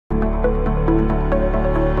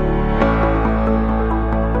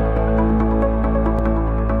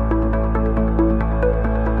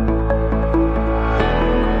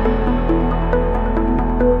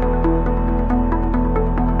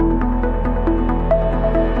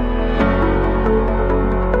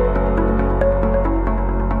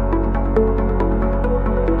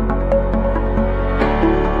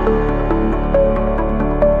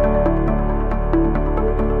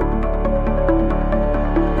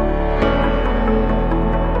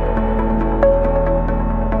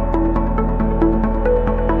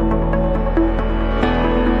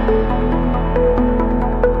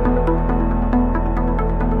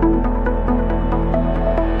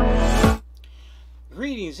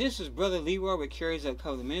Greetings, this is Brother Leroy with Carries Up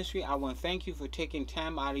Covenant Ministry. I want to thank you for taking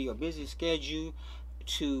time out of your busy schedule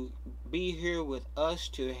to be here with us,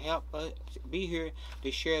 to help us be here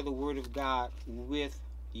to share the Word of God with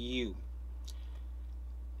you.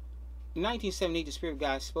 In 1978, the Spirit of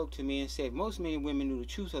God spoke to me and said, most men and women knew the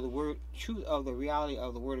truth of the word, truth of the reality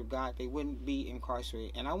of the Word of God, they wouldn't be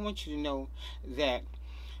incarcerated. And I want you to know that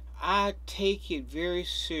I take it very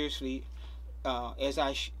seriously as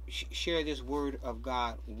I share this Word of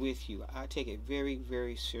God with you. I take it very,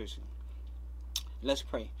 very seriously. Let's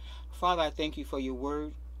pray. Father, I thank you for your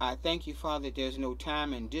Word. I thank you, Father, that there's no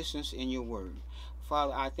time and distance in your Word.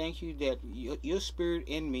 Father, I thank you that your Spirit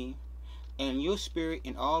in me and your Spirit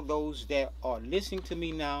in all those that are listening to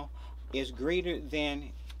me now is greater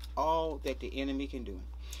than all that the enemy can do.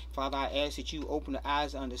 Father, I ask that you open the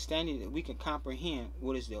eyes of understanding that we can comprehend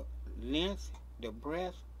what is the length, the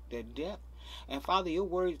breadth, the depth. And Father, your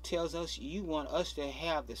word tells us you want us to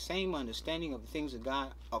have the same understanding of the things of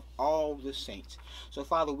God of all the saints. So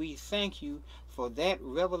Father, we thank you for that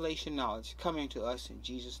revelation knowledge coming to us in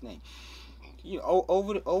Jesus' name. You know,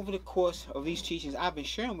 over the course of these teachings, I've been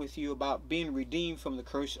sharing with you about being redeemed from the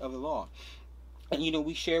curse of the law. And you know,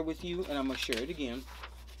 we share with you, and I'm going to share it again,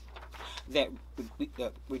 that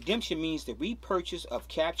redemption means the repurchase of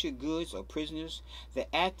captured goods or prisoners,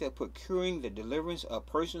 the act of procuring the deliverance of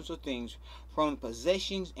persons or things from the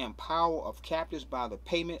possessions and power of captives by the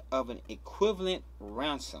payment of an equivalent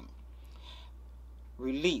ransom.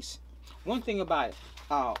 Release. One thing about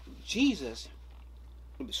Jesus,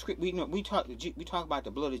 we talk about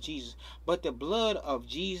the blood of Jesus, but the blood of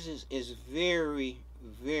Jesus is very,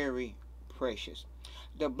 very precious.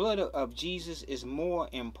 The blood of Jesus is more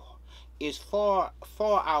important. Is far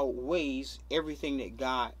outweighs everything that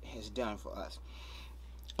God has done for us.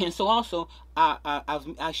 And so also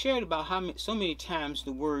I shared about how so many times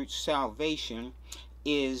the word salvation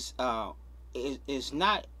is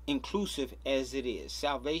not inclusive as it is.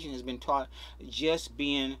 Salvation has been taught just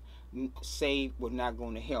being saved but not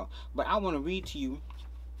going to hell. But I want to read to you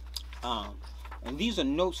and these are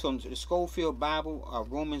notes from the Scofield Bible,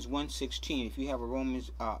 Romans 1:16. If you have a Romans,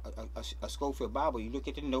 a Scofield Bible, you look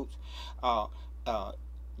at the notes.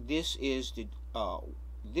 This is the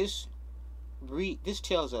this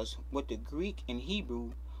tells us what the Greek and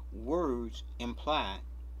Hebrew words imply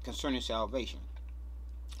concerning salvation.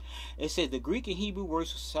 It says the Greek and Hebrew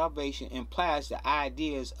words for salvation implies the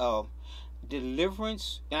ideas of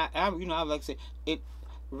deliverance. And I like to say it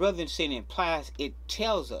rather than saying it implies, it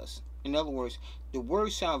tells us. In other words, the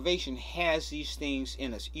word salvation has these things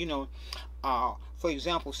in us. You know, for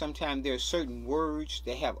example, sometimes there are certain words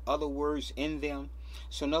that have other words in them.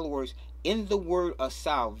 So in other words, in the word of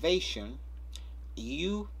salvation,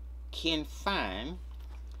 you can find,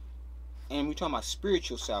 and we're talking about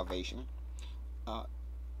spiritual salvation,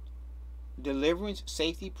 deliverance,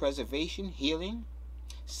 safety, preservation, healing,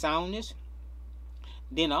 soundness.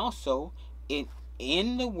 Then also,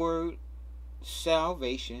 in the word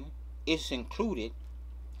salvation, it's included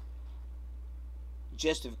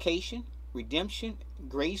justification, redemption,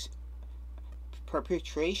 grace,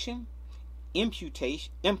 perpetuation,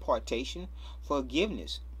 imputation, impartation,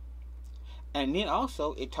 forgiveness. And then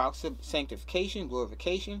also it talks of sanctification,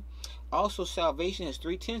 glorification. Also salvation has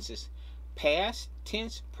three tenses: past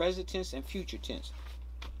tense, present tense, and future tense.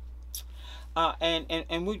 I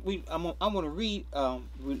want to read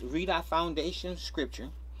our foundation scripture,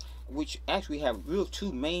 which actually have real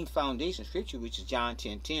two main foundation scripture, which is John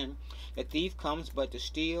 10:10. The thief comes but to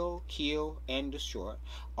steal, kill, and destroy.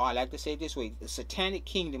 Or I like to say it this way: the satanic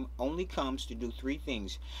kingdom only comes to do three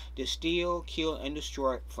things: to steal, kill, and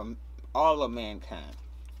destroy from all of mankind.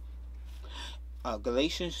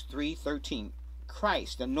 Galatians 3:13.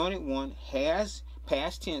 Christ, the anointed one, has,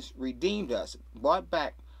 past tense, redeemed us, brought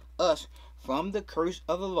back us from the curse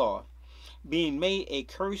of the law, being made a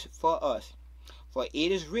curse for us. For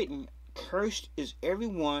it is written, cursed is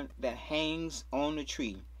everyone that hangs on the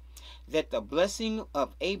tree, that the blessing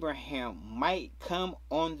of Abraham might come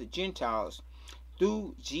on the Gentiles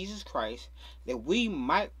through Jesus Christ, that we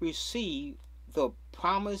might receive the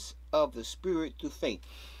promise of the Spirit through faith.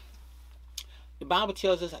 The Bible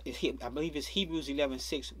tells us, I believe it's Hebrews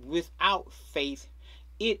 11:6, without faith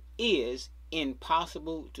it is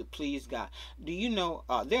impossible to please God. Do you know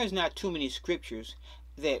there's not too many scriptures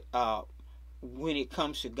that when it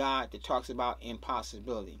comes to God that talks about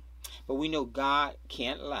impossibility? But we know God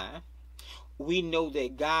can't lie. We know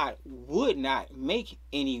that God would not make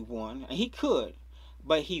anyone, and he could,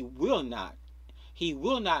 but he will not. He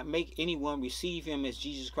will not make anyone receive him as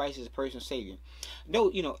Jesus Christ as a personal Savior.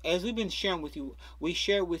 No, you know, as we've been sharing with you, we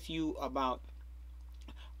share with you about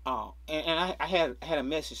I had a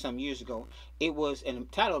message some years ago. It was, and the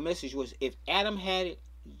title of the message was, "If Adam had it,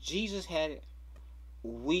 Jesus had it,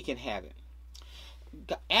 we can have it."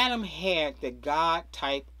 Adam had the God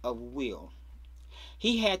type of will.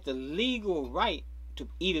 He had the legal right to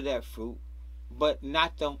eat of that fruit, but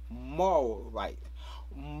not the moral right.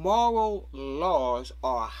 Moral laws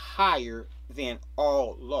are higher than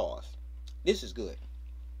all laws. This is good.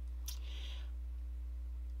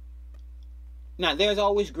 Now, there's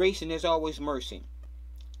always grace and there's always mercy.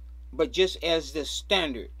 But just as the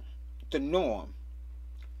standard, the norm,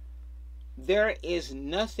 there is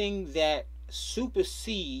nothing that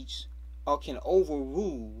supersedes or can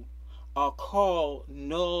overrule or call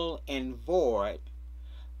null and void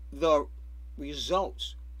the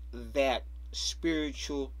results that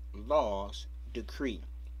spiritual laws decree.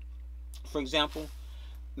 For example,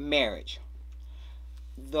 marriage.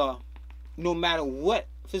 No matter what,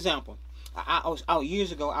 for example, I was out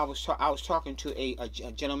years ago. I was talking to a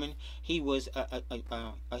gentleman. He was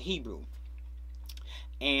a Hebrew,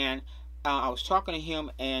 and I was talking to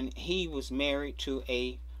him, and he was married to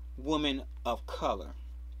a woman of color.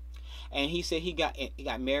 And he said he got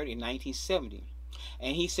married in 1970,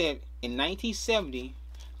 and he said in 1970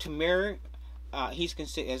 to marry, he's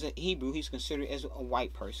considered as a Hebrew. He's considered as a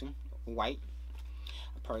white person,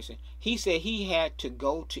 He said he had to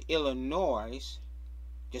go to Illinois.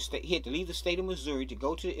 He had to leave the state of Missouri to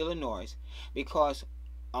go to Illinois, because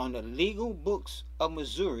on the legal books of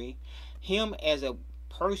Missouri, him as a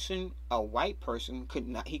person, a white person, could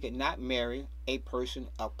not marry a person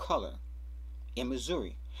of color in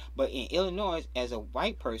Missouri. But in Illinois, as a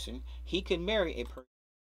white person, he could marry a person.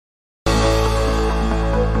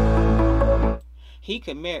 He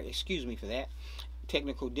could marry, excuse me for that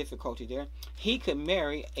technical difficulty there. He could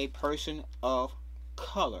marry a person of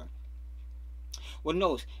color. Well,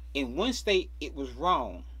 notice, in one state it was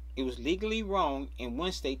wrong. It was legally wrong in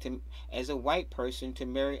one state as a white person to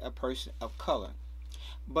marry a person of color.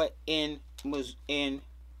 But in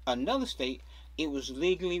another state, it was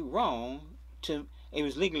legally right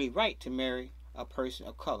to marry a person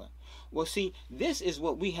of color. Well, see, this is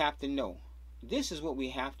what we have to know. This is what we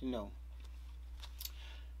have to know.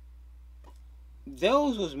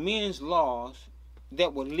 Those was men's laws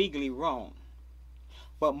that were legally wrong.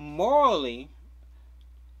 But morally,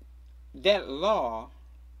 that law,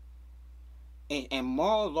 and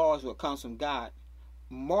moral laws will come from God,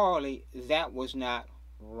 morally, that was not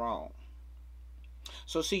wrong.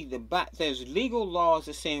 So see, there's legal laws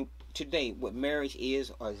that say today what marriage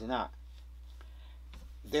is or is not.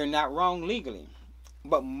 They're not wrong legally,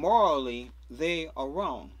 but morally, they are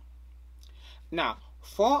wrong. Now,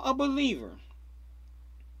 for a believer,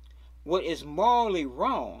 what is morally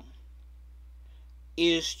wrong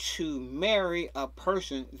is to marry a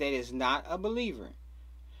person that is not a believer.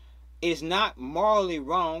 It is not morally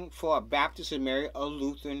wrong for a Baptist to marry a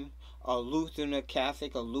Lutheran, a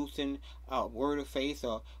Catholic, a Lutheran, Word of Faith,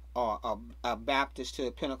 or a Baptist to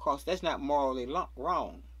a Pentecost. That's not morally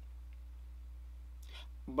wrong.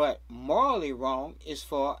 But morally wrong is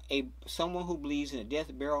for someone who believes in the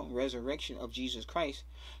death, burial, and resurrection of Jesus Christ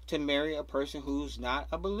to marry a person who's not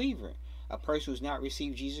a believer. A person who's not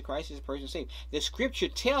received Jesus Christ as a person saved. The scripture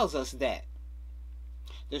tells us that.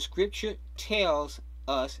 The scripture tells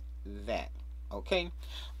us that. Okay?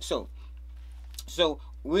 So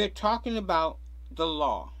we're talking about the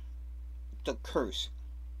law, the curse.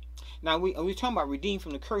 Now we're talking about redeemed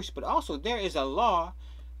from the curse, but also there is a law.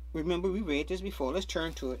 Remember, we read this before. Let's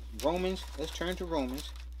turn to it. Let's turn to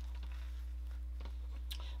Romans.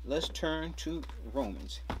 Let's turn to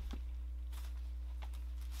Romans.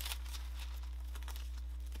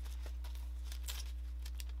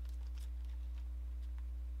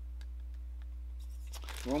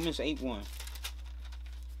 Romans 8:1.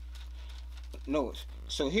 Notice.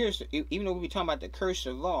 So even though we're talking about the curse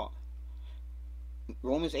of law,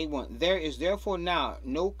 Romans 8:1. There is therefore now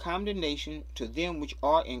no condemnation to them which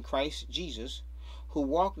are in Christ Jesus, who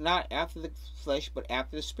walk not after the flesh, but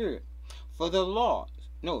after the Spirit. For the law,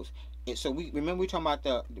 notice. So we remember we're talking about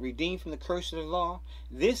the redeemed from the curse of the law.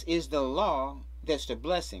 This is the law that's the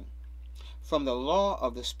blessing. From the law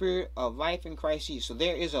of the Spirit of life in Christ Jesus. So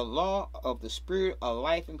there is a law of the Spirit of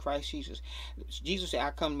life in Christ Jesus. Jesus said, I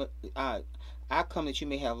come that you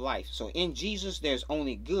may have life. So in Jesus there's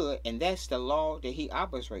only good, and that's the law that he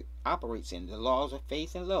operates in, the laws of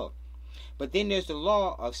faith and love. But then there's the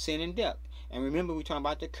law of sin and death. And remember, we're talking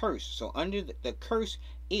about the curse. So under the curse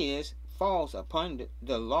falls upon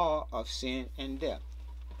the law of sin and death.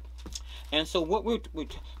 And so what we're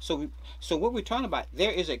talking about,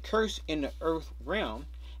 there is a curse in the earth realm,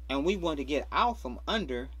 and we want to get out from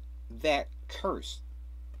under that curse.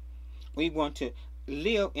 We want to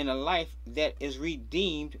live in a life that is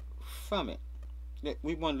redeemed from it. That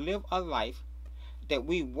we want to live a life that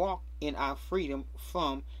we walk in our freedom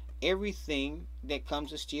from everything that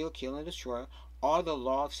comes to steal, kill, and destroy, or the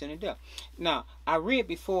law of sin and death. Now, I read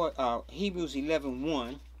before Hebrews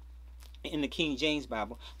 11:1 in the King James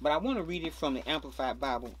Bible, but I want to read it from the Amplified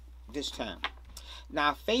Bible this time.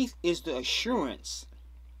 Now, faith is the assurance,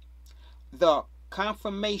 the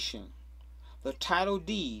confirmation, the title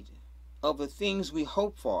deed of the things we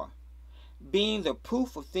hope for, being the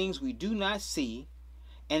proof of things we do not see,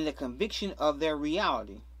 and the conviction of their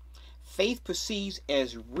reality. Faith perceives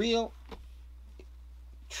as real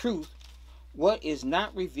truth what is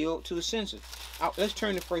not revealed to the senses. Let's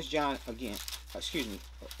turn to 1 John again. Excuse me.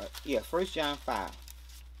 1 John 5.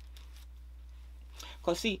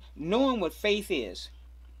 Because see, knowing what faith is,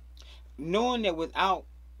 knowing that without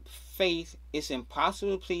faith it's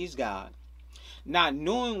impossible to please God, not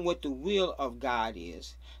knowing what the will of God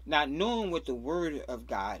is, not knowing what the word of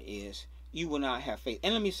God is, you will not have faith.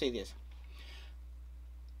 And let me say this.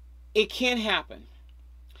 It can happen,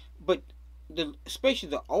 but especially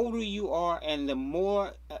the older you are and the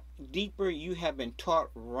more deeper you have been taught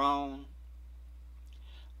wrong,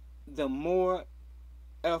 the more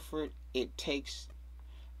effort it takes,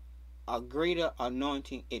 a greater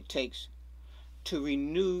anointing it takes to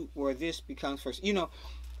renew where this becomes first. You know,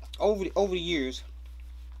 over the years,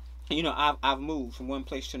 you know, I've moved from one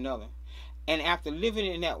place to another, and after living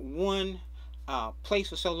in that one place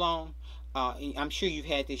for so long, I'm sure you've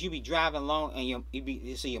had this. You be driving along and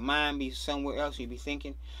your mind be somewhere else. You be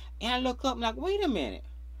thinking, and I look up and like, wait a minute,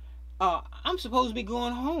 I'm supposed to be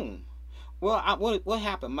going home. Well, what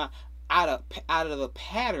happened? Out of the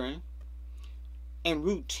pattern and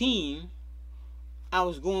routine, I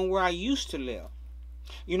was going where I used to live.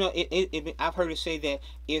 You know, I've heard it say that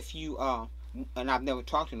if you and I've never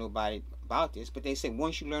talked to nobody about this, but they say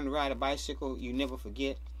once you learn to ride a bicycle, you never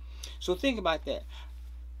forget. So think about that.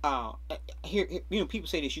 Here, you know, people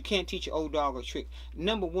say this: you can't teach an old dog a trick.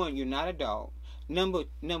 Number one, you're not a dog. Number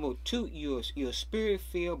two, you're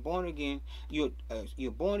spirit-filled, born again.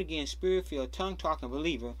 You're born again, spirit-filled, tongue-talking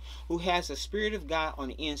believer who has the Spirit of God on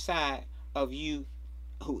the inside of you,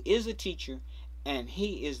 who is a teacher, and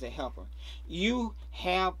He is the helper. You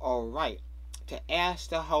have a right to ask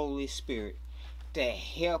the Holy Spirit to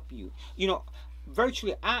help you. You know,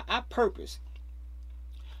 virtually, I purpose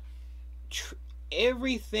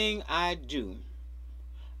everything I do.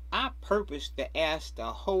 I purpose to ask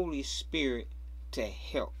the Holy Spirit to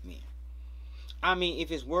help me. I mean,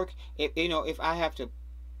 if it's work, if I have to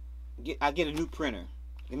I get a new printer.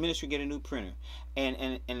 The ministry get a new printer, and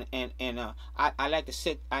I like to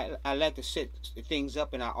set things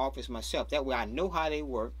up in our office myself. That way I know how they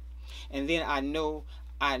work, and then I know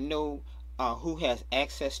who has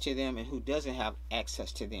access to them and who doesn't have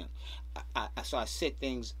access to them. So I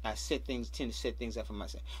tend to set things up for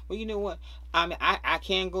myself. Well, you know what? I mean, I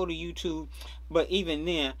can go to YouTube, but even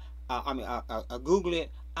then, I Google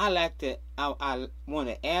it. I want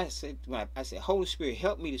to ask it. I say, Holy Spirit,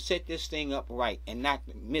 help me to set this thing up right and not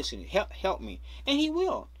missing it. Help me, and He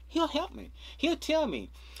will. He'll help me. He'll tell me.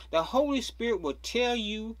 The Holy Spirit will tell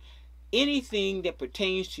you anything that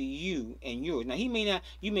pertains to you and yours. Now, He may not.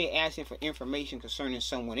 You may ask Him for information concerning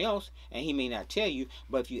someone else, and He may not tell you.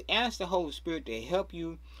 But if you ask the Holy Spirit to help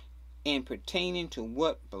you in pertaining to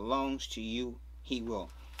what belongs to you, He will.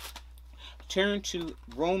 Turn to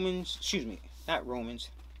Romans. Excuse me, not Romans.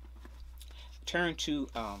 Turn to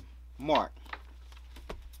Mark.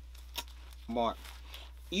 Mark.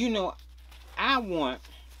 You know, I want,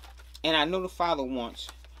 and I know the Father wants,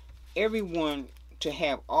 everyone to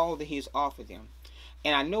have all that He has offered them.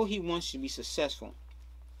 And I know He wants you to be successful.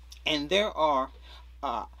 And there are,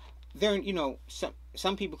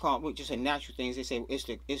 some people call it just a natural things. They say it's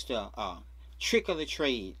the trick of the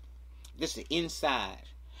trade. This is the inside.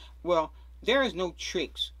 Well, there is no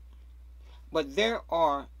tricks, but there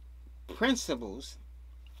are principles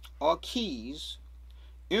or keys,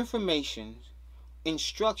 information,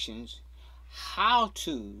 instructions,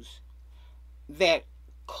 how-tos that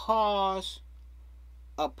cause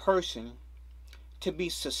a person to be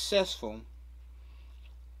successful,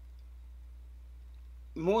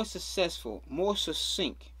 more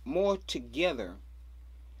succinct, more together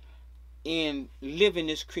in living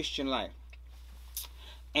this Christian life.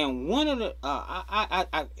 And one of the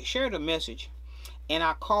I shared a message, and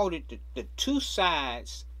I called it the two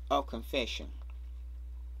sides of confession.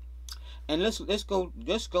 And let's go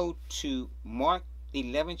to Mark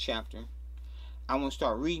 11th chapter. I want to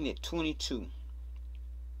start reading at 22.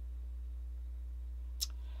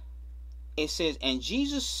 it says, and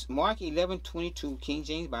Jesus, Mark 11:22, King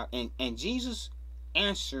James Bible, and Jesus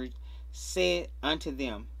answered, said unto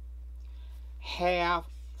them, have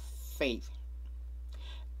faith.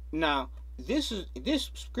 Now, this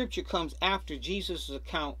scripture comes after Jesus'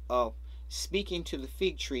 account of speaking to the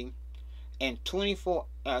fig tree, and 24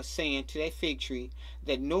 saying to that fig tree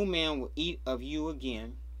that no man will eat of you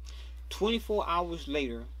again. 24 hours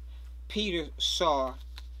later, Peter saw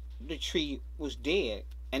the tree was dead,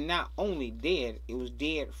 and not only dead, it was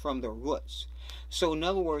dead from the roots. So in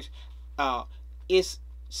other words, its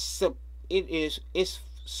supply,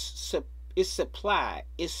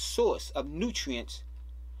 its source of nutrients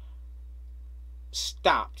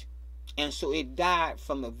stopped, and so it died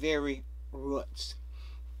from the very roots.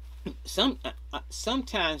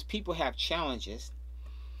 Sometimes people have challenges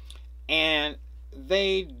and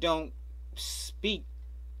they don't speak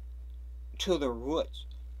to the roots,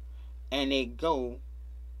 and they go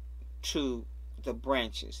to the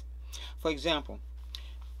branches. For example,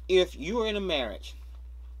 if you're in a marriage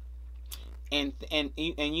and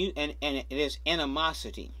there's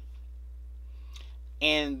animosity,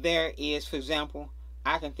 and there is, for example,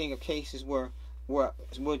 I can think of cases where we'll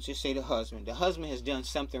just say the husband has done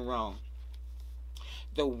something wrong.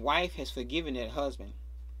 The wife has forgiven that husband,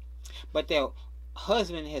 but the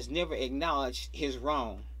husband has never acknowledged his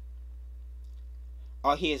wrong.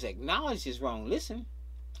 Or he has acknowledged his wrong. Listen,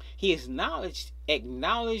 he has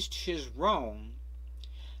acknowledged his wrong,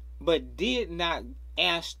 but did not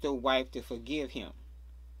ask the wife to forgive him.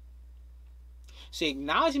 See,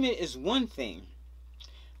 acknowledgement is one thing,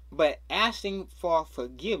 but asking for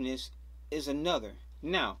forgiveness is another.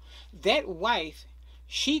 Now, that wife,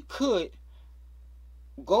 she could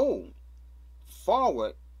go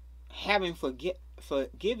forward having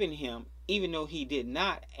forgiven him, even though he did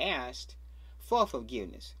not ask for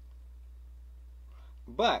forgiveness.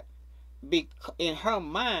 But in her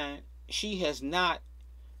mind, she has not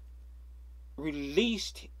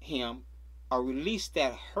released him or released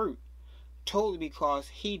that hurt totally because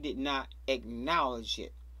he did not acknowledge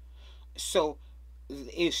it. So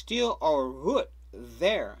it's still a root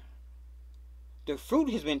there. The fruit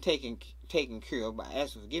has been taken care of by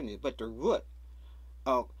asking forgiveness, but the root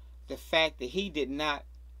of the fact that he did not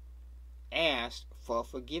ask for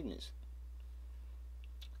forgiveness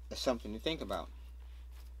is something to think about.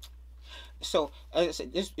 So, as I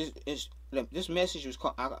said, this message was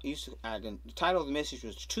called. The title of the message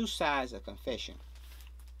was "Two Sides of Confession."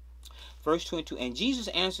 Verse 22. And Jesus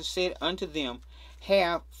answered, said unto them,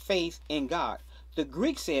 have faith in God. The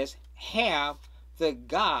Greek says, have the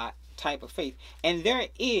God type of faith. And there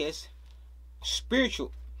is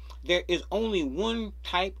only one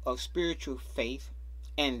type of spiritual faith,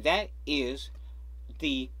 and that is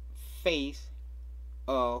the faith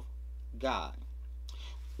of God,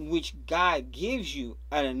 which God gives you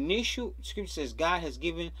an initial. Scripture says God has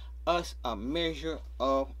given us a measure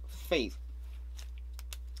of faith.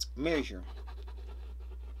 Measure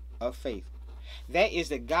of faith. That is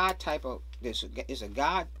the God type of this is a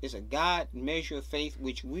God measure of faith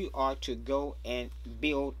which we are to go and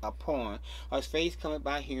build upon. As faith cometh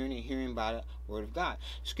by hearing, and hearing by the word of God.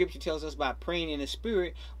 Scripture tells us by praying in the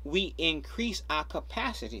Spirit we increase our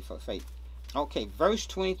capacity for faith. Okay, verse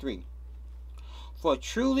 23. For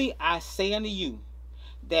truly I say unto you,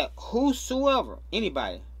 that whosoever,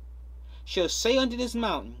 anybody, shall say unto this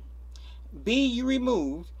mountain, be you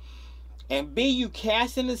removed, and be you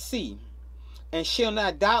cast in the sea, and shall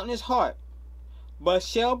not doubt in his heart, but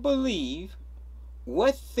shall believe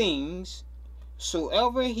what things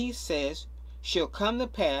soever he says shall come to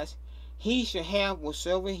pass, he shall have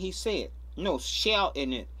whatsoever he said. No, shall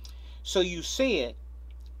in it. So you said,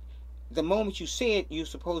 the moment you say it, you're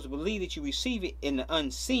supposed to believe that you receive it in the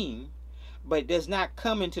unseen, but it does not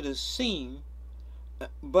come into the seen,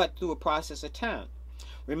 but through a process of time.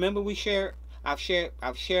 Remember, I've shared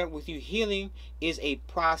with you, healing is a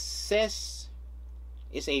process.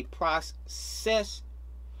 It's a process.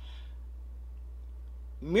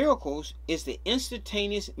 Miracles is the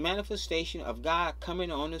instantaneous manifestation of God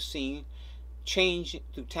coming on the scene, changing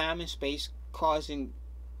through time and space, causing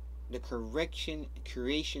the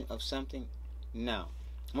creation of something now.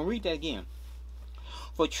 I'm going to read that again.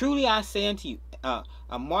 For truly I say unto you,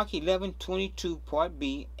 Mark 11:22, part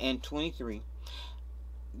B and 23.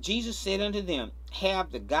 Jesus said unto them,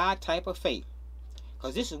 have the God type of faith.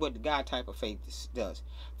 Because this is what the God type of faith does.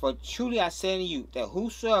 For truly I say unto you, that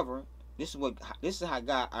whosoever, this is how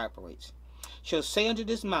God operates, shall say unto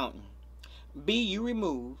this mountain, be you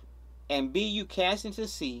removed, and be you cast into the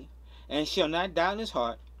sea, and shall not doubt in his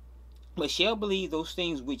heart, but shall believe those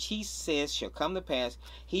things which he says shall come to pass,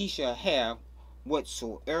 he shall have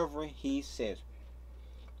whatsoever he says.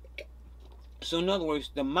 So in other words,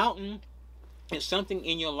 the mountain is something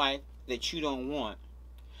in your life that you don't want,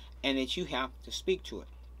 and that you have to speak to it.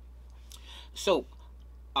 So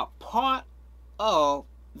a part of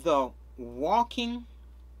the walking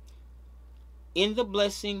in the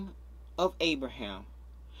blessing of Abraham,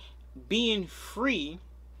 being free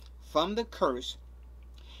from the curse,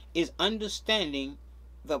 is understanding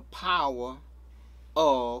the power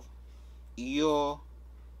of your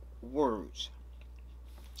words.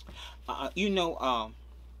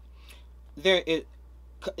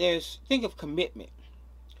 There's think of commitment.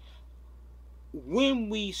 When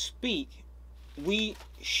we speak, we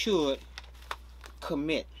should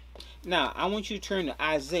commit. Now, I want you to turn to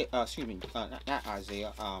Isaiah. Not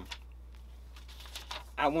Isaiah.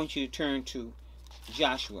 I want you to turn to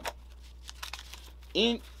Joshua.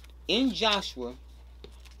 In Joshua,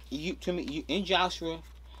 I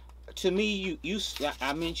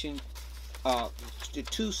mentioned the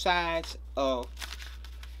two sides of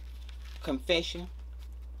confession.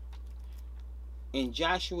 In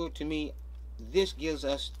Joshua, to me, this gives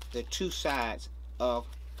us the two sides of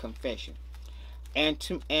confession. And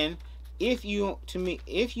if you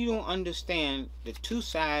don't understand the two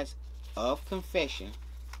sides of confession,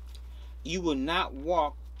 you will not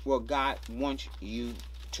walk where God wants you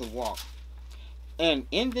to walk. And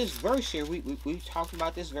in this verse here, we talked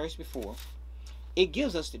about this verse before. It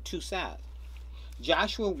gives us the two sides.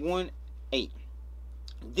 Joshua 1:8.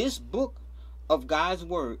 This book of God's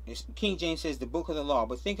word, King James says the book of the law,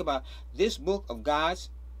 but think about this book of God's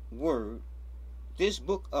word, this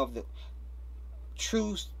book of the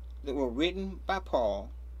truths that were written by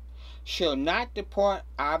Paul, shall not depart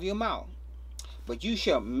out of your mouth, but you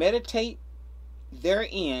shall meditate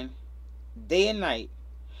therein day and night,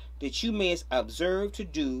 that you may observe to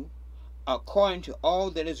do according to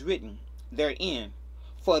all that is written therein.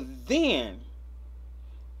 For then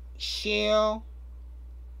you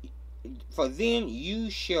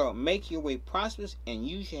shall make your way prosperous, and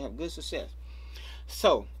you shall have good success.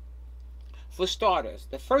 So, for starters,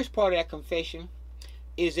 the first part of that confession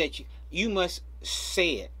is that you must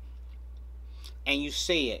say it, and you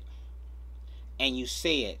say it, and you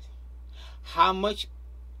say it. How much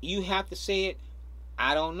you have to say it,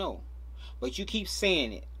 I don't know. But you keep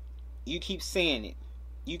saying it. You keep saying it.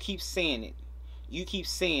 You keep saying it. You keep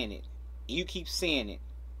saying it. You keep saying it.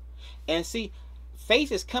 And see,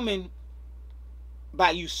 faith is coming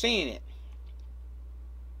by you saying it.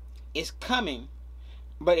 It's coming,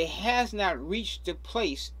 but it has not reached the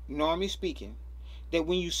place, normally speaking, that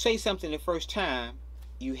when you say something the first time,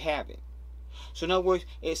 you have it. So in other words,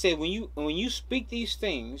 it said when you speak these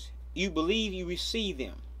things, you believe you receive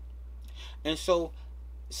them. And so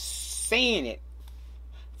saying it,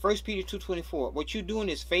 1 Peter 2:24, what you're doing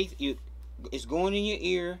is faith. It's going in your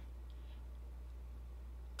ear,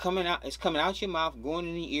 coming out. It's coming out your mouth, going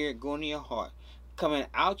in the ear, going in your heart. Coming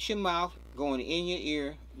out your mouth, going in your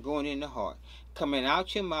ear, going in the heart. Coming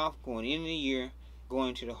out your mouth, going in the ear,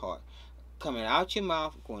 going to the heart. Coming out your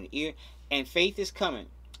mouth, going in the ear, and faith is coming,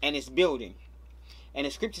 and it's building. And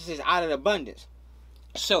the scripture says, out of the abundance.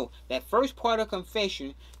 So that first part of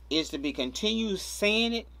confession is to be continuous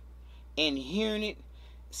saying it and hearing it,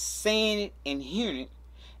 saying it and hearing it.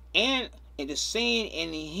 And in the saying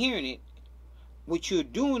and the hearing it, what you're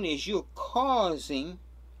doing is you're causing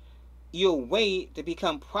your way to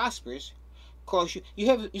become prosperous. Cause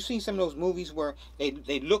you've seen some of those movies where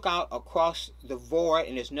they look out across the void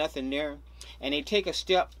and there's nothing there, and they take a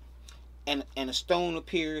step and a stone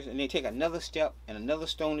appears, and they take another step and another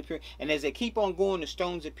stone appears, and as they keep on going, the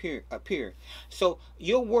stones appear. So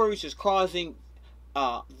your words is causing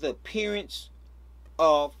the appearance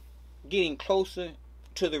of getting closer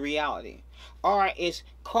to the reality, or it's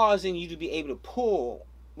causing you to be able to pull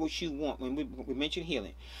what you want. When we mentioned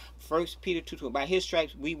healing, 1 Peter 2:12, by his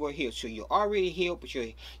stripes we were healed. So you're already healed, but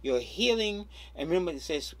you're healing. And remember, it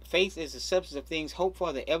says faith is the substance of things hoped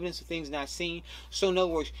for, the evidence of things not seen. So in other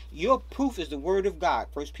words, your proof is the word of God,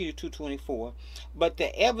 1 Peter 2:24. But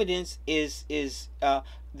the evidence is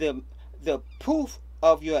the proof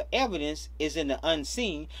of your evidence is in the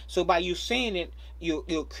unseen. So by you saying it, you're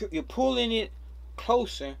pulling it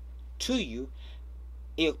closer to you.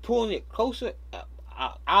 You're pulling it closer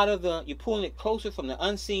you're pulling it closer from the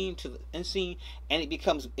unseen to the unseen, and it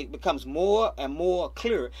becomes more and more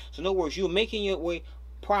clear. So in other words, you're making your way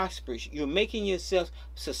prosperous. You're making yourself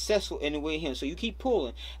successful in the way of him. So you keep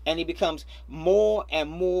pulling, and it becomes more and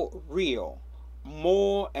more real,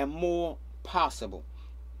 more and more possible.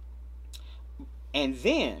 And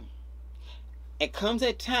then it comes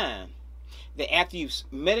a time that after you've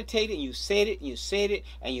meditated and you said it and you said it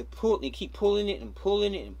and you pull and you keep pulling it and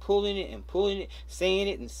pulling it and pulling it and pulling it, saying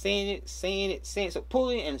it and saying it, saying it, saying it. So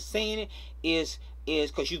pulling it and saying it is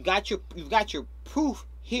because you've got your proof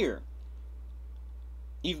here.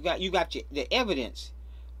 You've got the evidence,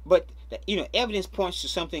 but evidence points to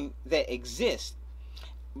something that exists,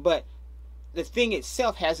 but the thing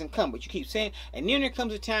itself hasn't come. But you keep saying, and then there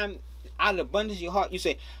comes a time, out of the abundance of your heart, you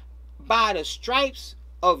say, by the stripes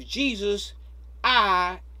of Jesus,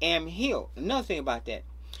 I am healed. Another thing about that,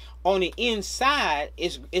 on the inside,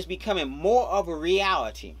 it's becoming more of a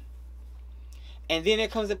reality. And then there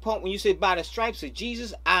comes a point when you say, by the stripes of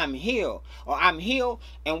Jesus, I'm healed, or I'm healed,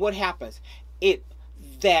 and what happens?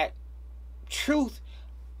 That truth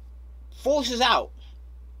forces out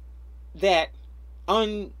that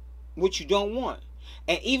what you don't want.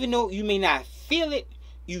 And even though you may not feel it,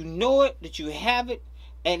 you know it, that you have it,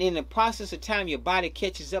 and in the process of time, your body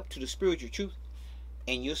catches up to the spiritual truth,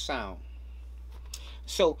 and you're sound.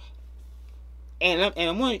 So, and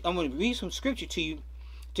I'm going to read some scripture to you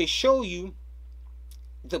to show you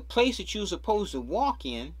the place that you're supposed to walk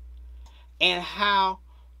in and how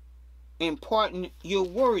important your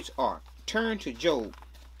words are. Turn to Job.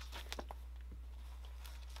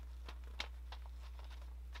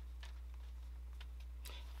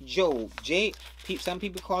 Job. Some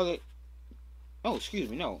people call it. Oh, excuse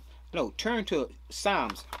me. No. Turn to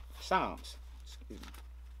Psalms. Excuse me.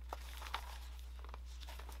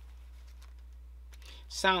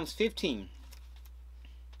 Psalms 15.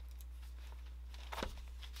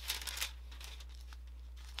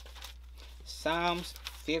 Psalms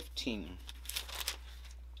 15.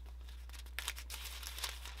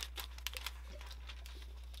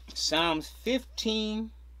 Psalms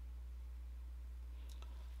 15,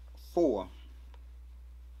 4.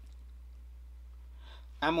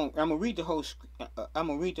 I'm gonna read the whole. I'm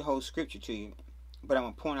gonna read the whole scripture to you, but I'm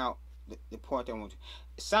gonna point out the part that I want to.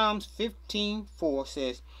 Psalms 15:4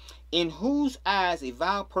 says, "In whose eyes a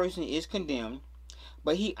vile person is condemned,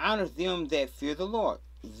 but he honors them that fear the Lord."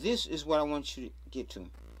 This is what I want you to get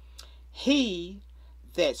to. He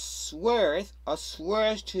that sweareth or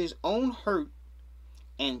swears to his own hurt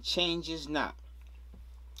and changes not.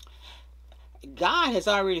 God has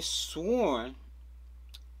already sworn,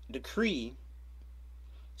 decreed,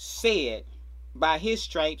 said, by his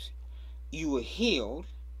stripes you were healed.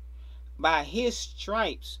 By his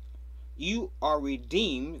stripes you are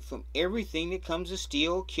redeemed from everything that comes to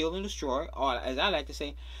steal, kill, and destroy. Or as I like to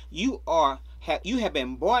say, you have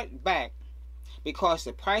been bought back because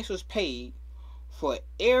the price was paid for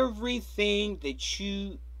everything that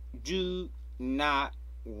you do not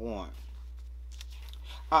want.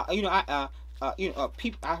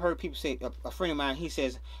 People. I heard people say. A friend of mine, he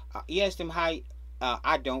says, he asked him how.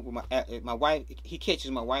 I don't. My wife. He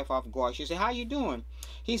catches my wife off guard. She said, "How you doing?"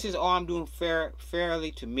 He says, "Oh, I'm doing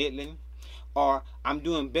fairly to middling, or I'm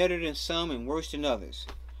doing better than some and worse than others."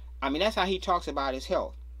 I mean, that's how he talks about his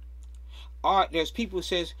health. Or there's people who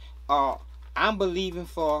says, "I'm believing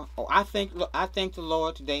for," or I thank the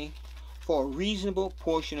Lord today for a reasonable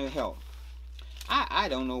portion of health. I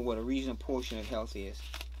don't know what a reasonable portion of health is.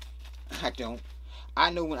 I don't.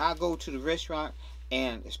 I know when I go to the restaurant,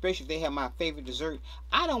 and especially if they have my favorite dessert,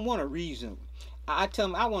 I don't want a reason. I tell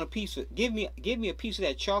them I want a piece of. Give me a piece of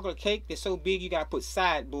that chocolate cake that's so big you gotta put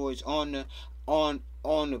sideboards on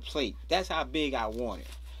the plate. That's how big I want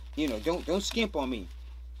it. Don't skimp on me.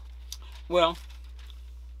 Well,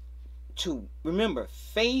 to remember,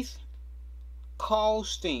 faith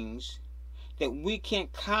calls things that we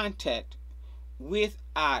can't contact with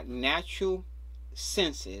our natural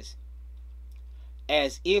senses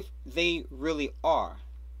as if they really are.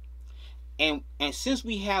 And since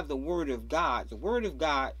we have the Word of God,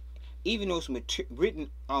 even though it's written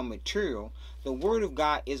on material, the Word of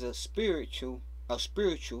God is a spiritual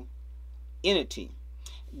entity.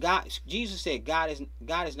 Jesus said God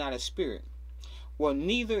is not a spirit. Well,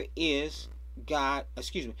 neither is God.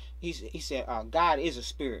 Excuse me. He said God is a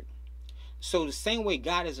spirit. So the same way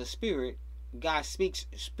God is a spirit, God speaks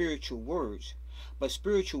spiritual words. But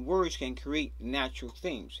spiritual words can create natural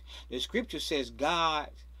things. The scripture says God,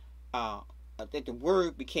 that the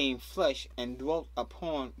word became flesh and dwelt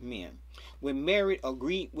upon men. When Mary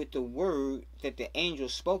agreed with the word that the angel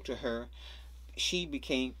spoke to her, she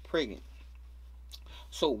became pregnant.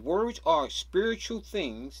 So words are spiritual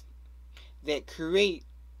things that create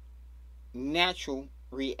natural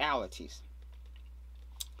realities.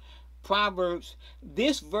 Proverbs,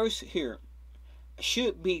 this verse here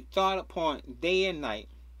should be thought upon day and night.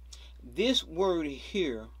 This word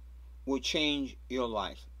here will change your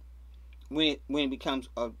life. when it becomes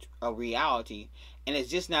a reality, and it's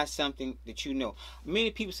just not something that you know.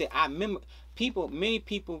 Many people say, I remember. Many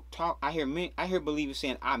people talk. I hear believers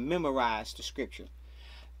saying, I memorized the scripture.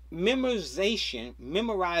 Memorizing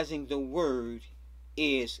the word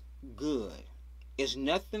is good. There's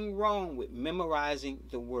nothing wrong with memorizing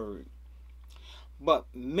the word. But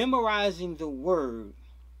memorizing the word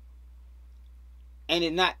and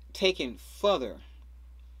it not taken further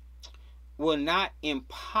will not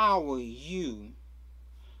empower you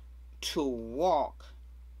to walk.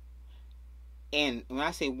 And when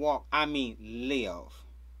I say walk, I mean live.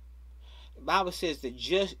 The Bible says the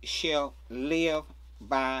just shall live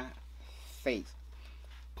by faith.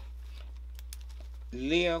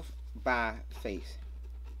 Live by faith.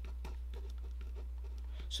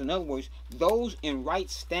 So in other words, those in right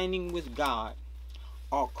standing with God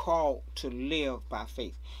are called to live by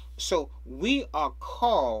faith. So we are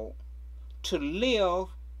called to live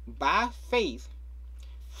by faith,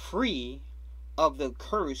 free of the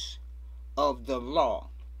curse of the law.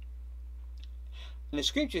 And the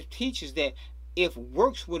scripture teaches that if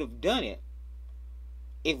works would have done it,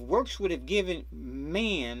 if works would have given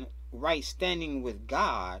man right standing with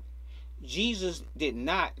God, Jesus did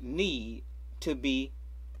not need to be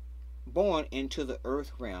born into the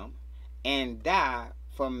earth realm and die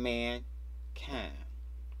for mankind.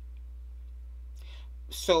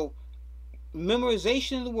 So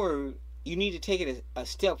memorization of the word, you need to take it a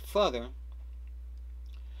step further,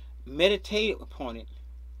 meditate upon it,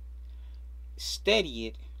 study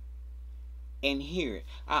it, and hear it.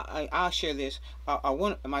 I'll share this.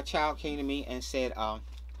 My child came to me and said,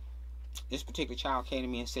 this particular child came to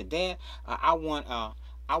me and said, Dad, I want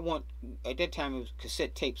at that time it was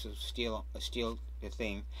cassette tapes was still the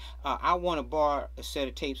thing. I want to borrow a set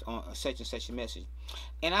of tapes on such and such a message.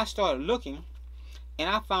 And I started looking, and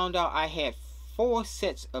I found out I had 4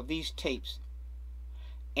 sets of these tapes,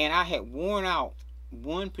 and I had worn out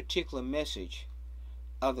one particular message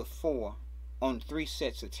of the 4 on 3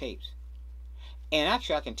 sets of tapes. And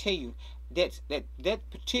actually, I can tell you that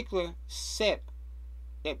particular set,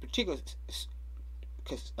 that particular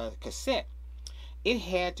cassette, it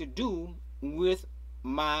had to do with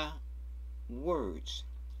my words.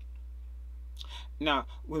 Now,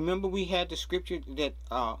 remember we had the scripture that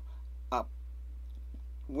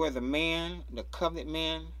where the covenant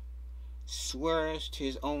man, swears to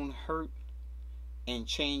his own hurt and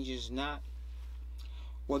changes not.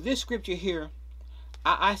 Well, this scripture here,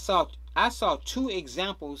 I saw 2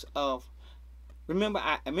 examples of. Remember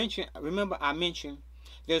I mentioned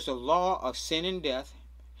there's a law of sin and death,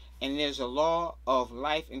 and there's a law of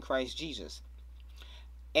life in Christ Jesus.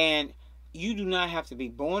 And you do not have to be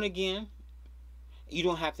born again. You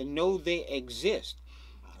don't have to know they exist.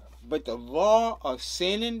 But the law of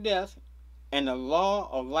sin and death and the law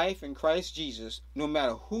of life in Christ Jesus, no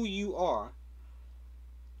matter who you are,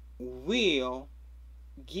 will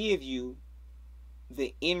give you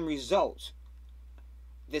the end results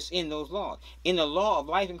that's in those laws. In the law of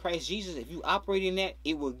life in Christ Jesus, if you operate in that,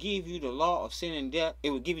 it will give you the law of sin and death.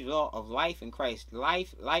 It will give you the law of life in Christ,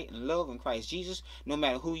 life, light, and love in Christ Jesus, no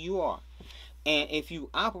matter who you are. And if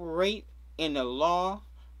you operate in the law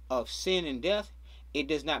of sin and death, it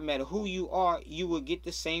does not matter who you are, you will get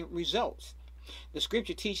the same results. The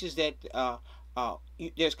scripture teaches that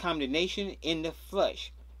there's condemnation in the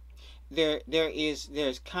flesh.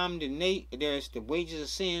 There's condemnation. There's the wages of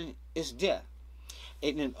sin is death.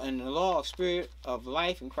 In the law of spirit of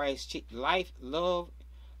life in Christ, life, love,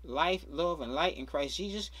 and light in Christ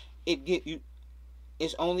Jesus,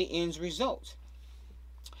 it's only ends results.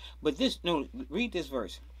 But read this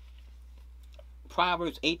verse.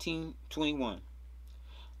 Proverbs 18:21.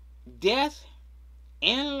 Death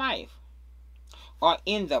and life are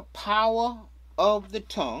in the power of the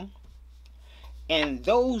tongue, and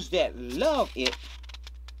those that love it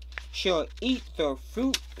shall eat the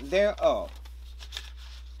fruit thereof.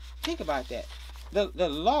 Think about that. The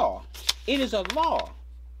law, it is a law.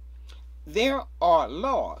 There are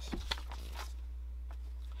laws.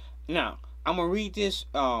 Now, I'm gonna read this.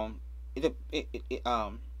 I'm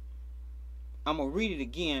gonna read it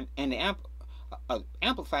again, and the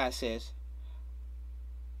Amplified says,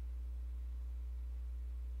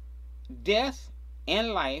 "Death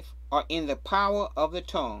and life are in the power of the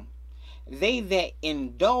tongue. They that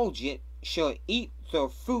indulge it shall eat the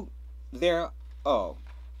fruit thereof."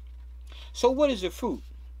 So what is the fruit?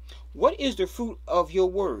 What is the fruit of your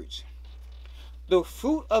words? The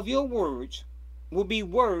fruit of your words will be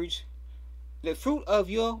words. The fruit of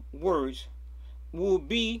your words will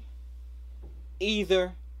be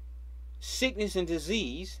either sickness and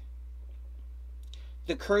disease,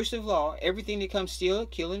 the curse of law, everything that comes steal,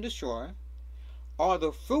 kill, and destroy, or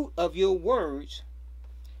the fruit of your words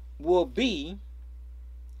will be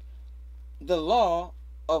the law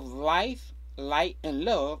of life, light, and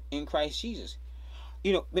love in Christ Jesus.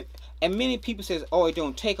 You know, and many people says, "Oh, it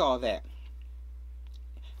don't take all that."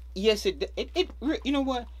 Yes, you know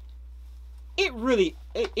what? It really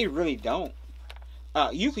don't.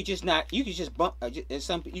 You could just not. You could just bump.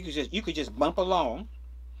 You could just bump along,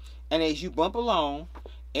 and as you bump along,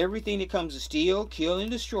 everything that comes to steal, kill,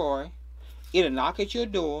 and destroy, it'll knock at your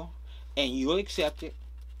door, and you'll accept it.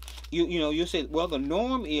 You'll say, well, the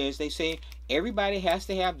norm is, they say everybody has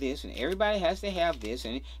to have this, and everybody has to have this,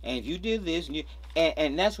 and if you did this,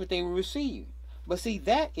 and that's what they will receive. But see,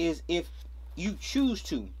 that is if you choose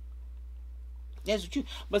to. That's what you.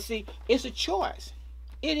 But see, it's a choice.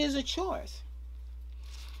 It is a choice,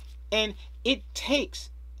 and it takes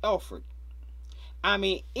effort. I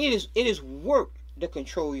mean, it is work to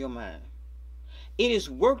control your mind. It is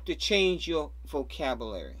work to change your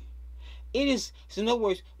vocabulary. It is, so in other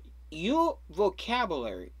words, your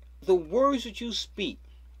vocabulary, the words that you speak,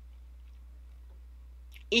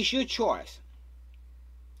 is your choice.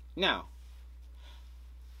 Now,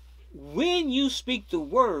 when you speak the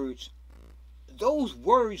words, those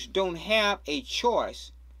words don't have a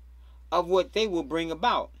choice of what they will bring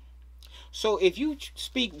about. So if you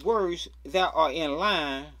speak words that are in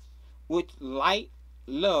line with light,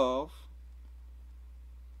 love,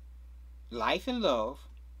 life and love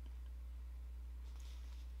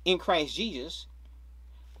in Christ Jesus,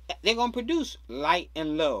 they're going to produce light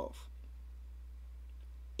and love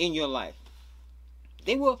in your life.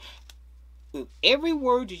 They will, every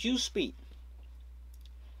word that you speak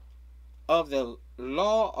of the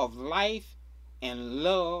law of life and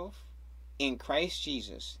love in Christ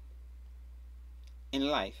Jesus, in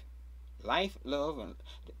life, love, and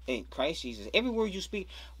in Christ Jesus, every word you speak,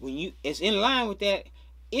 when it's in line with that,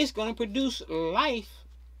 it's going to produce life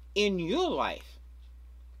in your life.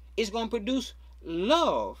 It's going to produce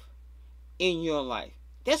love in your life.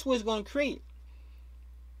 That's what it's going to create.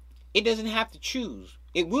 It doesn't have to choose.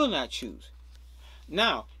 It will not choose.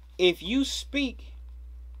 Now, if you speak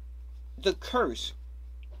the curse,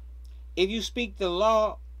 if you speak the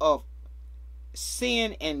law of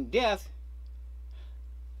sin and death,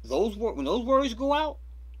 when those words go out,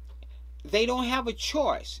 they don't have a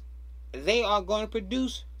choice. They are going to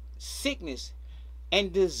produce sickness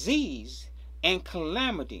and disease and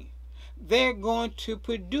calamity. They're going to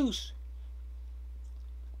produce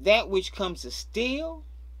that which comes to steal,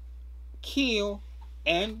 kill,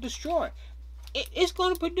 and destroy. It's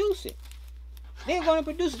going to produce it. They're going to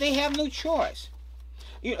produce it. They have no choice.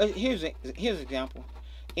 Here's an example.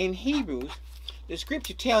 In Hebrews, the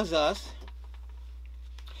scripture tells us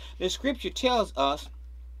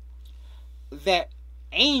that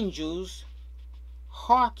angels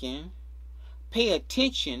hearken, pay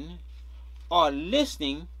attention, are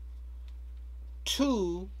listening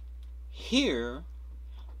to hear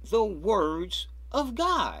the words of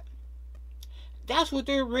God. That's what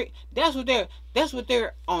they're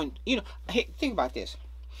on. Hey, think about this.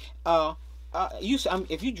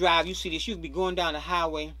 If you drive, you see this. You could be going down the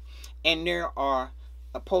highway, and there are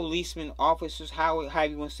policemen, officers, however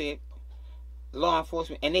you want to say it, law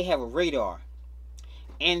enforcement, and they have a radar,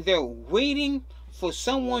 and they're waiting for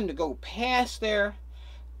someone to go past their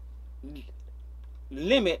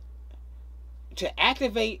limit to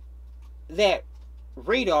activate that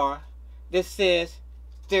radar that says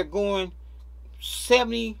they're going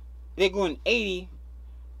 70, they're going 80,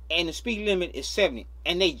 and the speed limit is 70,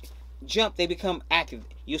 and they jump, they become active.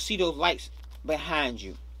 You'll see those lights behind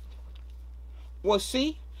you. Well,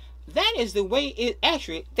 see, that is the way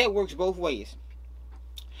that works both ways.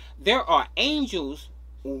 There are angels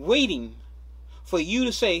waiting for you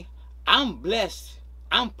to say, I'm blessed,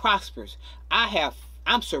 I'm prosperous,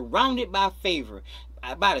 I'm surrounded by favor,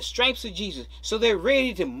 by the stripes of Jesus. So they're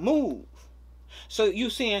ready to move. So you're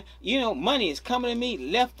saying, money is coming to me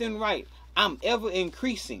left and right. I'm ever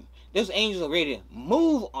increasing. Those angels are ready to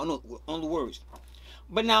move on the words.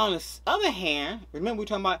 But now on the other hand, remember we're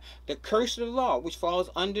talking about the curse of the law, which falls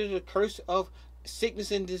under the curse of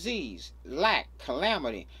sickness and disease, lack,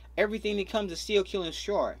 calamity, everything that comes to steal, kill, and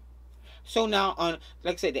destroy. So now,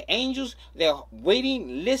 like I said, the angels, they're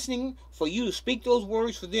waiting, listening for you to speak those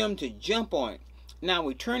words for them to jump on it. Now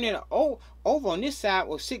we turn it over on this side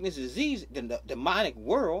with sickness, disease, the demonic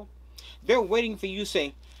world. They're waiting for you to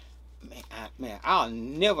say, man, I'll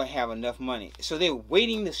never have enough money. So they're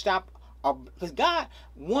waiting to stop. Because God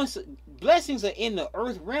wants, blessings are in the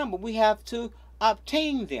earth realm, but we have to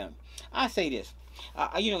obtain them. I say this.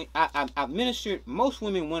 I've ministered, most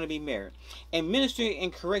women want to be married, and ministering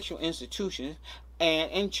in correctional institutions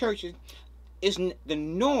and in churches, the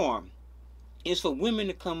norm is for women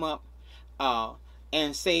to come up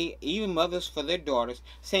and say, even mothers for their daughters,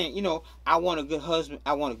 saying, you know, I want a good husband.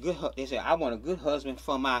 I want a good. They say, I want a good husband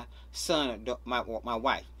for my son, or my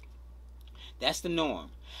wife. That's the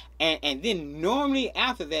norm. And then normally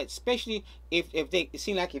after that, especially if they, it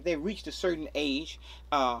seems like if they reached a certain age,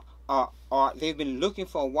 or they've been looking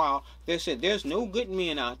for a while, they said there's no good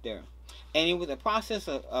men out there. And it was the process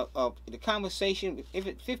of the conversation. If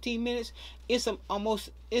it's 15 minutes, it's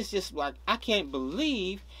almost, it's just like, I can't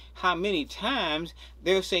believe how many times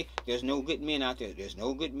they'll say, there's no good men out there. There's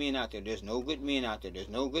no good men out there. There's no good men out there. There's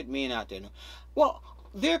no good men out there. Well,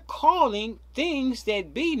 they're calling things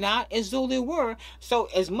that be not as though they were. So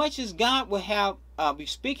as much as God will have be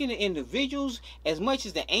speaking to individuals, as much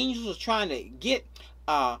as the angels are trying to get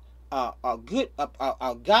a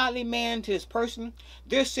godly man to this person,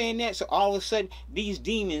 they're saying that. So all of a sudden these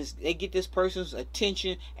demons, they get this person's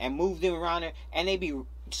attention and move them around there, and they be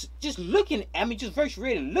just looking, I mean, just virtually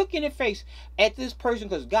ready, looking in the face at this person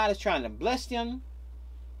because God is trying to bless them.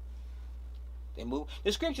 They move.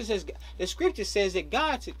 The scripture says that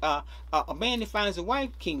God, a man that finds a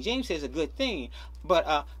wife, King James says, a good thing.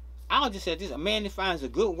 But I'll just say this: a man that finds a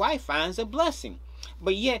good wife finds a blessing.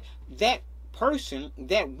 But yet that person,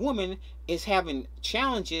 that woman, is having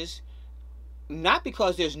challenges, not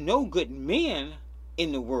because there's no good men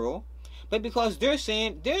in the world, but because they're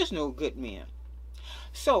saying there's no good men.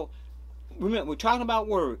 So remember, we're talking about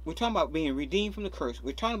word. We're talking about being redeemed from the curse.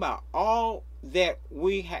 We're talking about all that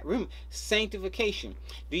we have. Remember, sanctification.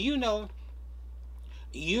 Do you know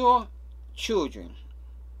your children?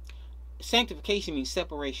 Sanctification means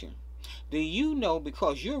separation. Do you know,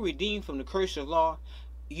 because you're redeemed from the curse of law,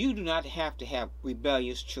 you do not have to have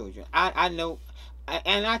rebellious children? I know,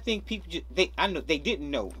 and I think people I know they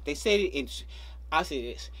didn't know. They said it in. I say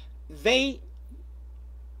this. They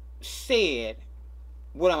said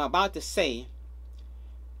what I'm about to say,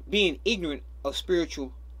 being ignorant of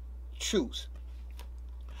spiritual truths.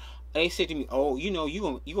 They said to me, "Oh, you know,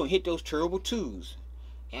 you gonna hit those terrible twos."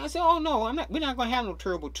 And I said, "Oh no, I'm not. We're not gonna have no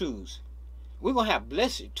terrible twos. We're gonna have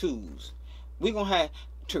blessed twos. We're gonna have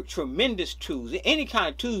tremendous twos, any kind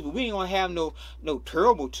of twos, but we ain't gonna have no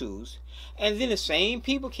terrible twos." And then the same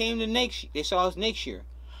people came the next. They saw us next year.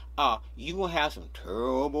 You gonna have some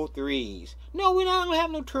terrible threes? No, we're not gonna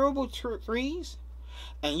have no terrible threes.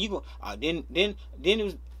 And you go. Then it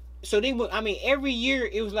was. So they would. I mean, every year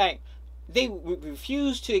it was like they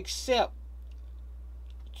refused to accept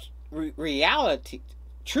reality,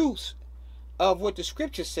 truths of what the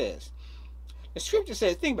scripture says. The scripture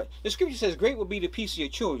says, think about it. The scripture says, great will be the peace of your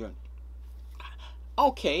children.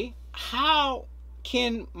 Okay, how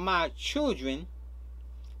can my children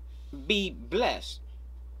be blessed?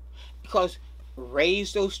 Because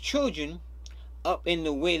raise those children up in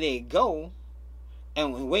the way they go,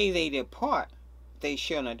 and the way they depart, they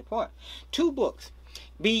shall not depart. 2 books.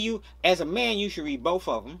 As a man, you should read both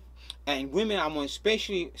of them. And women, I want to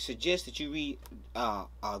especially suggest that you read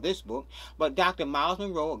this book. But Dr. Miles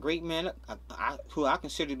Monroe, a great man, who I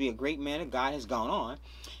consider to be a great man of God, has gone on.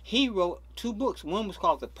 He wrote 2 books. One was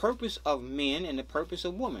called The Purpose of Men and The Purpose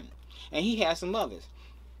of Women. And he has some others.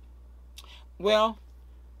 Well,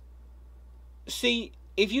 see,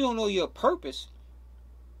 if you don't know your purpose,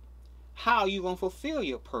 how are you going to fulfill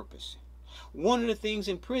your purpose? One of the things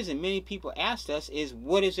in prison, many people ask us is,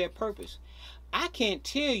 what is their purpose? I can't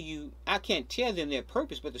tell them their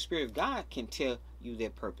purpose, but the Spirit of God can tell you their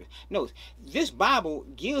purpose. Notice, this Bible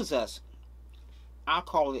gives us, I'll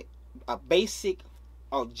call it, a basic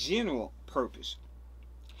or general purpose.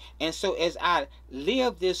 And so as I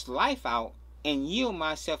live this life out and yield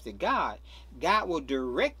myself to God, God will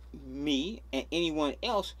direct me and anyone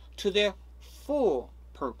else to their full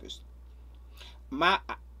purpose.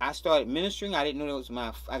 I started ministering. I didn't know that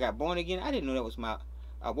was I got born again. I didn't know that was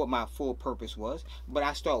what my full purpose was. But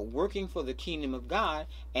I started working for the kingdom of God,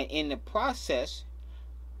 and in the process,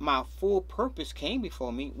 my full purpose came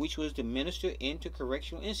before me, which was to minister into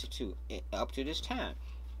Correctional Institute up to this time.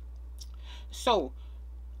 So,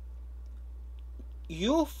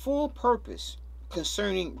 your full purpose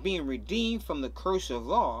concerning being redeemed from the curse of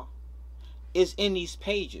law is in these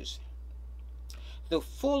pages. The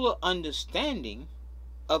fuller understanding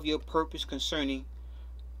of your purpose concerning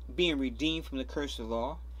being redeemed from the curse of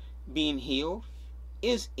law, being healed,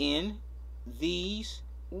 is in these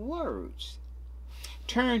words.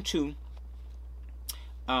 Turn to,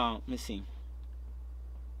 let's see.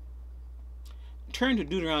 Turn to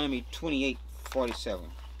Deuteronomy 28:47.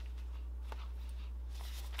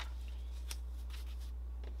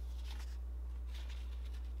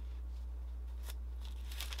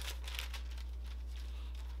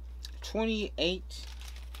 28.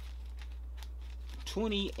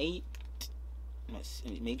 Let's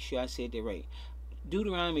make sure I said that right.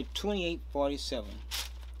 Deuteronomy 28:47.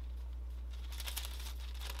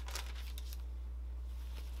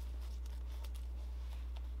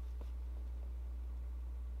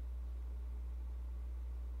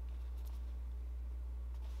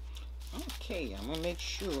 Okay, I'm gonna make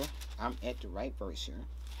sure I'm at the right verse here.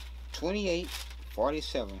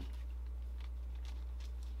 28:47.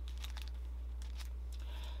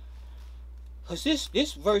 Because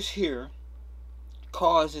this verse here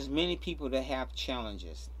causes many people to have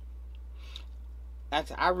challenges.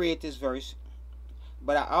 Actually, I read this verse,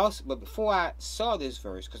 but before I saw this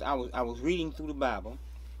verse, because I was reading through the Bible,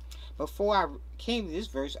 before I came to this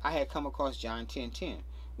verse, I had come across John 10:10,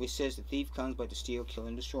 which says the thief comes but to steal, kill,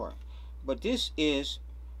 and destroy. But this is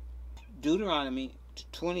Deuteronomy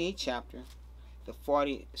 28th chapter, the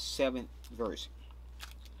 47th verse.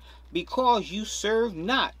 Because you serve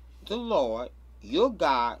not the Lord your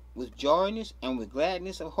God with joyness and with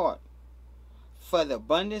gladness of heart, for the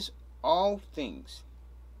abundance of all things.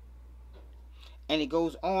 And it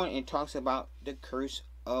goes on and talks about the curse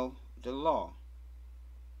of the law.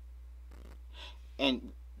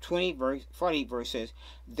 And 48 verse says,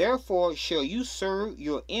 therefore shall you serve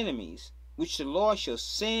your enemies, which the Lord shall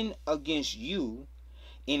send against you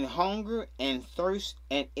in hunger and thirst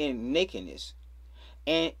and in nakedness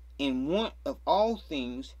and in want of all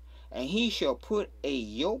things, and he shall put a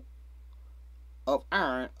yoke of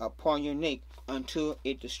iron upon your neck until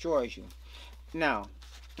it destroys you. Now,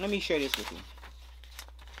 let me share this with you.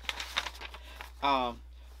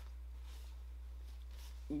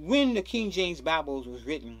 When the King James Bible was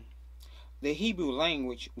written, the Hebrew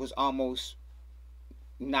language was almost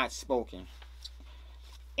not spoken.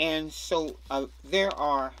 And so there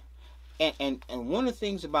are, and one of the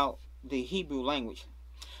things about the Hebrew language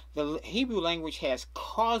has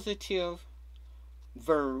causative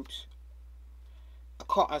verbs,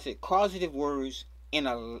 causative words, and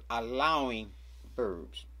allowing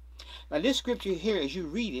verbs. Now this scripture here, as you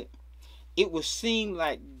read it, it would seem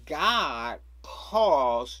like God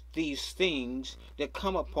caused these things that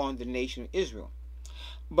come upon the nation of Israel.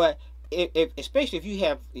 But especially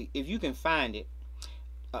if you can find it,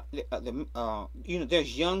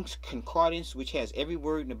 there's Young's Concordance, which has every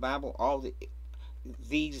word in the Bible, all the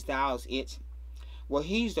these, thous, its. Well,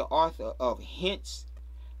 he's the author of hints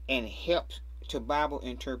and helps to Bible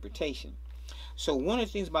interpretation. So one of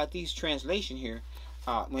the things about these translation here,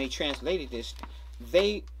 when they translated this,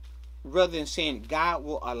 they, rather than saying God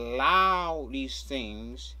will allow these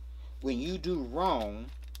things when you do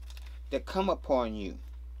wrong to come upon you,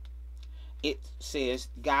 it says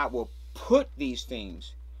God will put these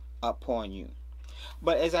things upon you.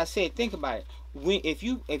 But as I said, think about it. If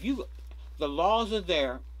you the laws are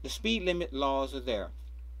there, the speed limit laws are there.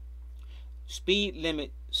 Speed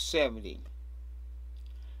limit 70.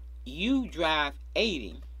 You drive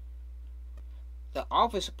 80. The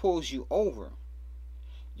officer pulls you over.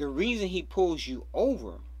 The reason he pulls you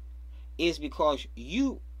over is because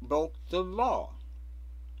you broke the law.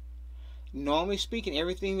 Normally speaking,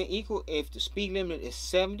 everything is equal. If the speed limit is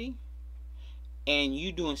 70 and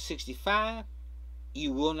you doing 65,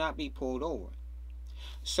 you will not be pulled over.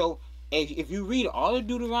 So if you read all of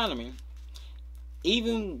Deuteronomy,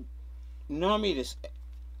 even normally this,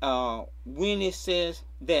 when it says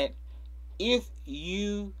that if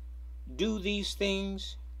you do these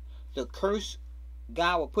things, the curse,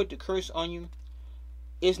 God will put the curse on you.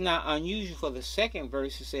 It's not unusual for the second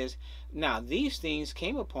verse. It says, now these things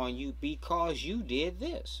came upon you because you did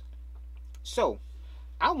this. So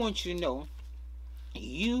I want you to know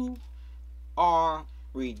you are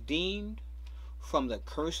redeemed from the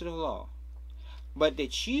curse of the law, but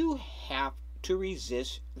that you have to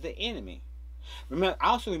resist the enemy.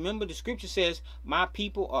 Remember the scripture says, my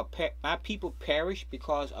people perish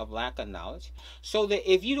because of lack of knowledge. So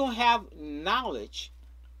that if you don't have knowledge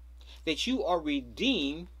that you are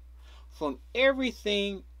redeemed from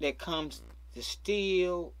everything that comes to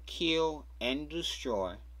steal, kill, and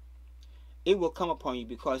destroy, it will come upon you,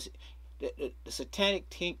 because the satanic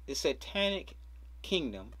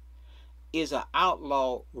kingdom is an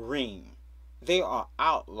outlaw ring. They are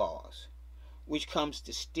outlaws, which comes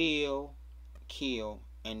to steal, kill,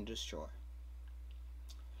 and destroy.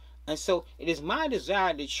 And so it is my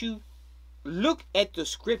desire that you look at the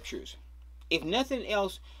scriptures. If nothing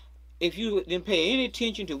else, if you didn't pay any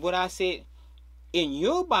attention to what I said in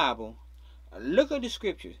your Bible, look at the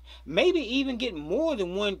scriptures. Maybe even get more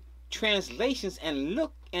than one translations and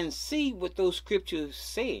look and see what those scriptures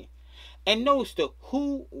say. And notice the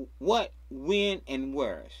who, what, when, and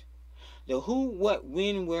where's. The who, what,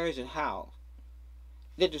 when, where's, and how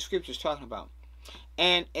that the scripture is talking about.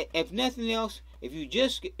 And if nothing else, if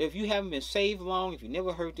you haven't been saved long, if you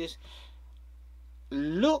never heard this,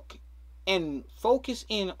 look and focus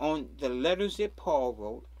in on the letters that Paul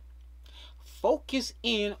wrote. Focus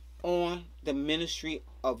in on the ministry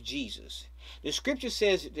of Jesus. The scripture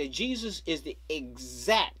says that Jesus is the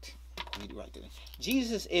exact, read it right there.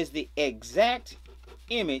 Jesus is the exact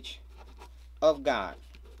image of God.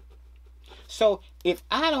 So if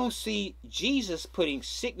I don't see Jesus putting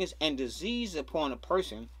sickness and disease upon a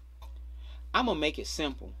person, I'm gonna make it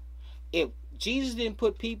simple. If Jesus didn't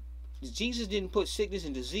put sickness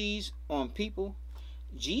and disease on people,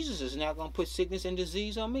 Jesus is not gonna put sickness and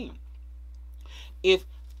disease on me. If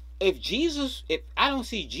I don't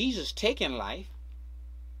see Jesus taking life,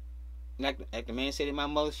 like the man said in my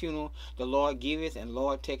mother's funeral, the Lord giveth and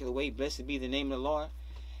Lord taketh away, blessed be the name of the Lord.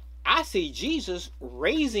 I see Jesus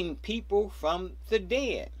raising people from the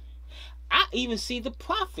dead. I even see the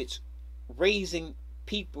prophets raising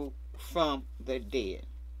people from the dead.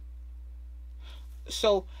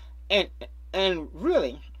 So, and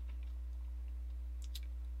really,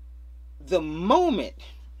 the moment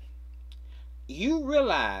you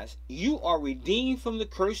realize you are redeemed from the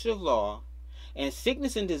curse of law, and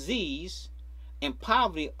sickness and disease and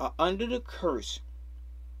poverty are under the curse,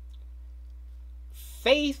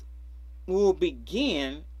 faith will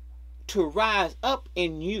begin to rise up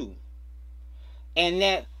in you,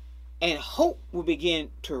 and hope will begin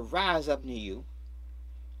to rise up in you.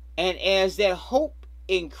 And as that hope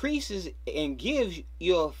increases and gives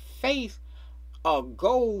your faith a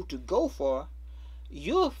goal to go for,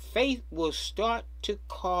 your faith will start to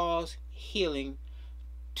cause healing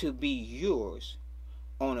to be yours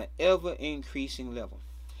on an ever increasing level.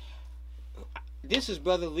 This is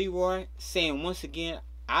Brother Leroy saying once again,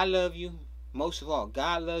 I love you. Most of all,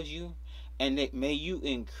 God loves you, and that may you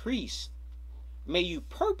increase, may you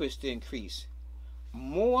purpose to increase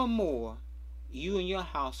more and more, you and your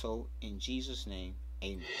household, in Jesus' name,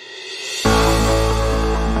 amen.